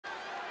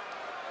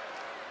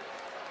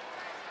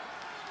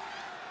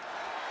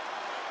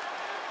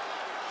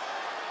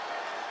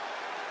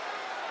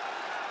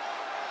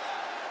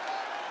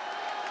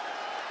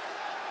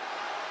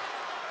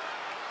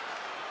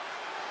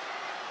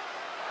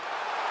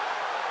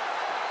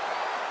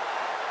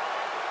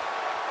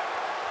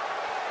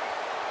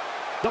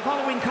The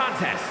following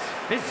contest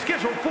is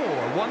scheduled for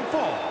one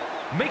fall.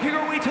 Making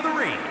her way to the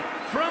ring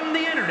from the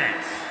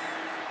internet,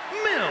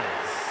 Mills.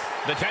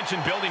 The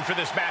tension building for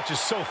this match is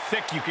so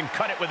thick you can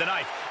cut it with a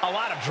knife. A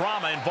lot of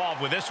drama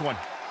involved with this one.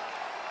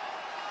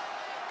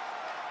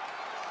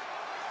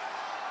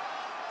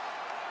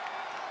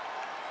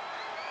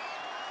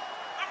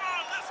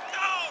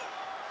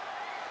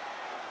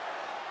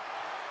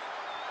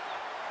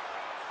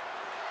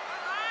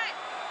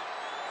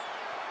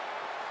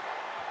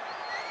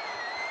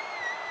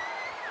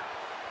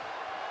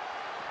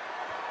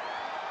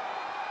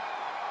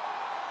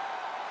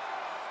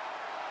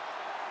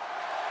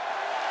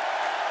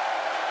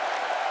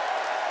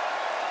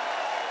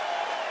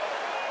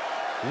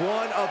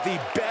 One of the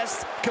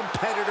best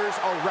competitors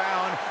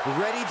around,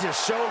 ready to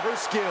show her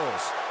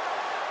skills.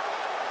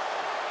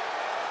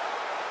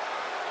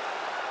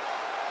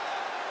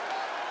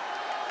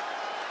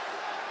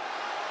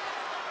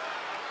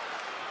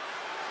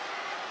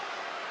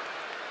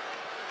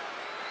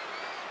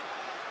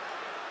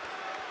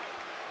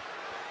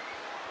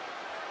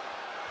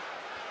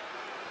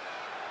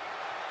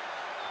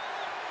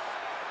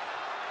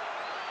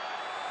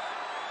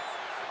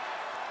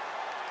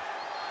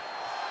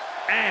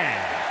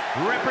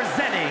 And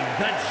representing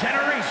the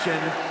generation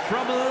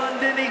from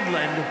London,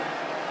 England,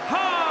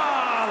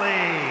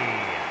 Holley.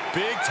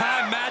 Big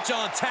time match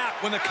on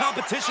tap. When the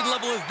competition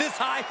level is this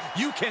high,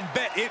 you can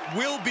bet it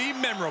will be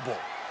memorable.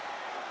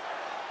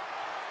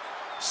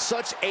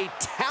 Such a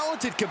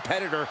talented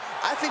competitor.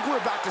 I think we're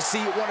about to see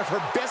one of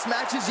her best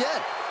matches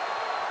yet.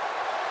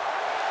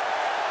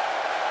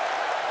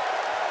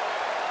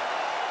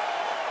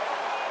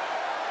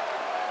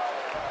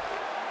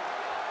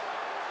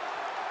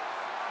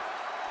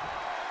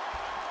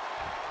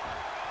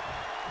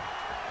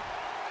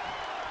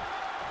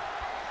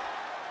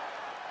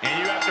 And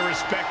you have to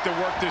respect the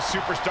work this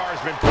superstar has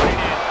been putting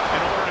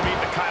in order to meet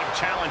the kind of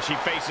challenge she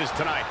faces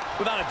tonight.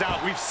 Without a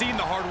doubt, we've seen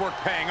the hard work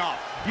paying off.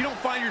 You don't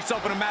find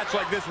yourself in a match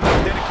like this without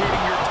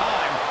dedicating your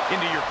time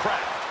into your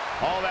craft.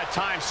 All that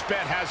time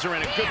spent has her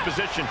in a good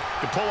position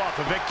to pull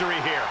off a victory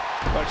here.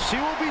 But she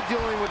will be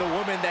dealing with a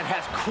woman that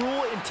has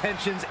cruel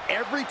intentions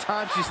every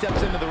time she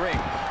steps into the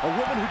ring. A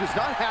woman who does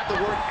not have the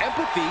word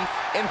empathy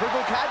in her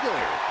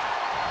vocabulary.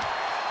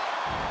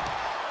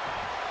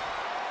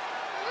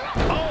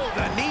 Oh,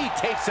 the knee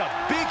takes a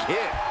big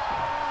hit.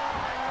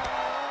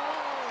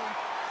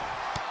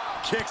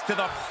 Kicks to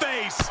the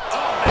face.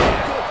 Oh, man.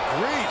 Good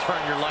grief. Turn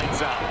your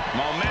lights out.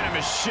 Momentum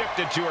is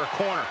shifted to her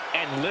corner.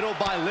 And little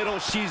by little,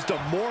 she's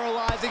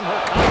demoralizing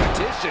her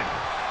competition.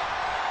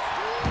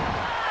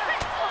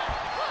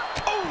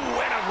 Oh,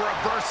 and a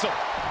reversal.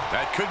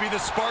 That could be the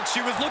spark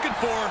she was looking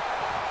for.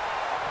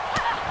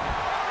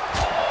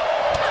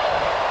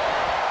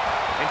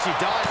 And she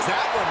dodged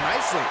that one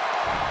nicely.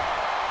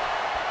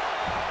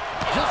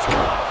 Just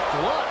got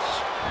flush.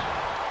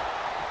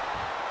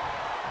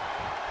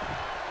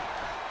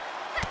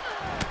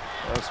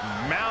 Was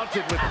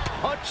mounted with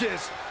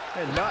punches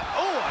and not,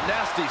 oh, a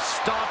nasty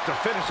stop to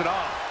finish it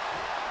off.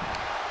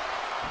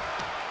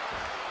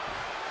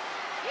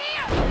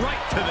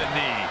 Right to the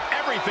knee.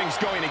 Everything's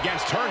going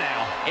against her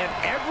now. And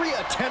every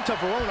attempt of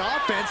her own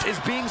offense is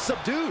being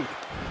subdued.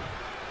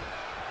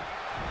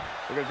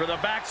 Looking for the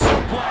back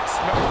suplex.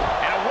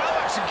 And a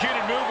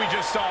well-executed move we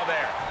just saw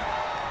there.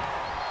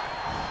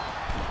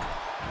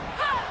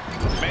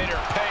 Made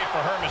her pay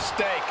for her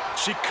mistake.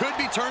 She could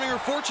be turning her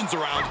fortunes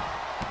around.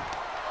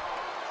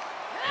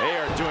 They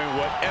are doing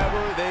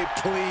whatever they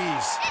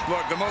please.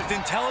 Look, the most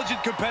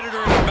intelligent competitor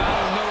in a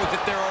battle knows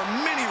that there are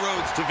many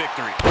roads to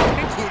victory,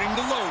 including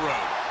the low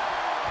road.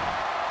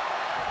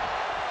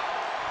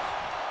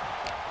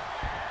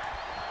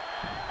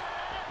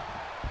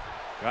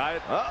 Got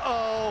it.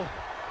 Uh-oh.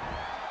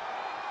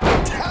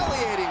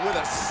 Retaliating with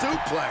a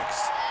suplex.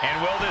 And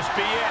will this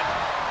be it?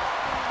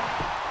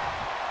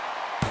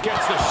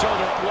 Gets the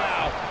shoulder.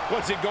 Wow,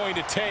 what's it going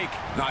to take?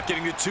 Not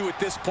getting to two at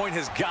this point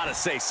has got to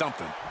say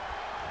something.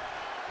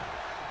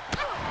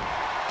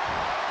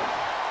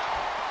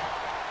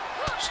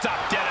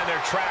 Stopped dead in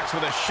their tracks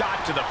with a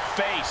shot to the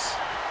face.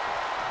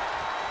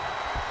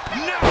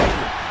 No!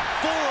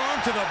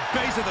 Forearm to the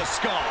base of the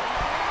skull.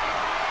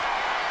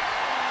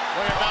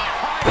 Look at that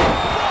high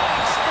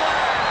frog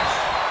splash.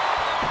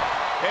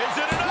 Is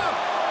it enough?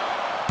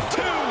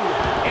 Two,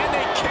 and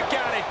they kick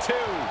out at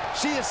two.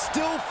 She is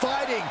still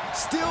fighting,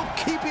 still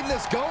keeping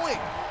this going.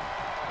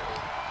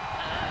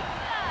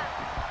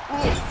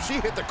 Ooh, she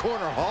hit the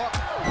corner hawk.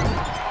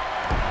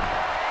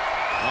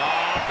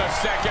 Off the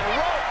second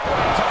rope. To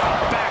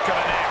the back of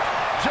the neck.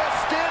 Just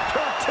stamped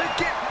her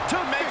ticket to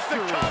Makes the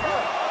victory.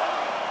 cover.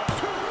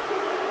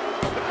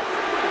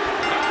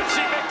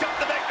 She picked up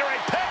the victory.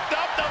 Picked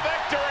up the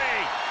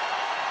victory.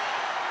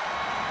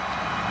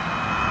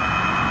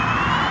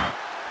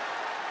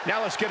 Now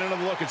let's get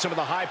another look at some of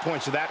the high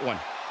points of that one.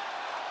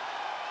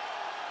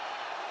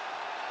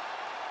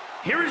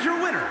 Here is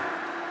your winner,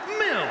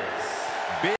 Mills.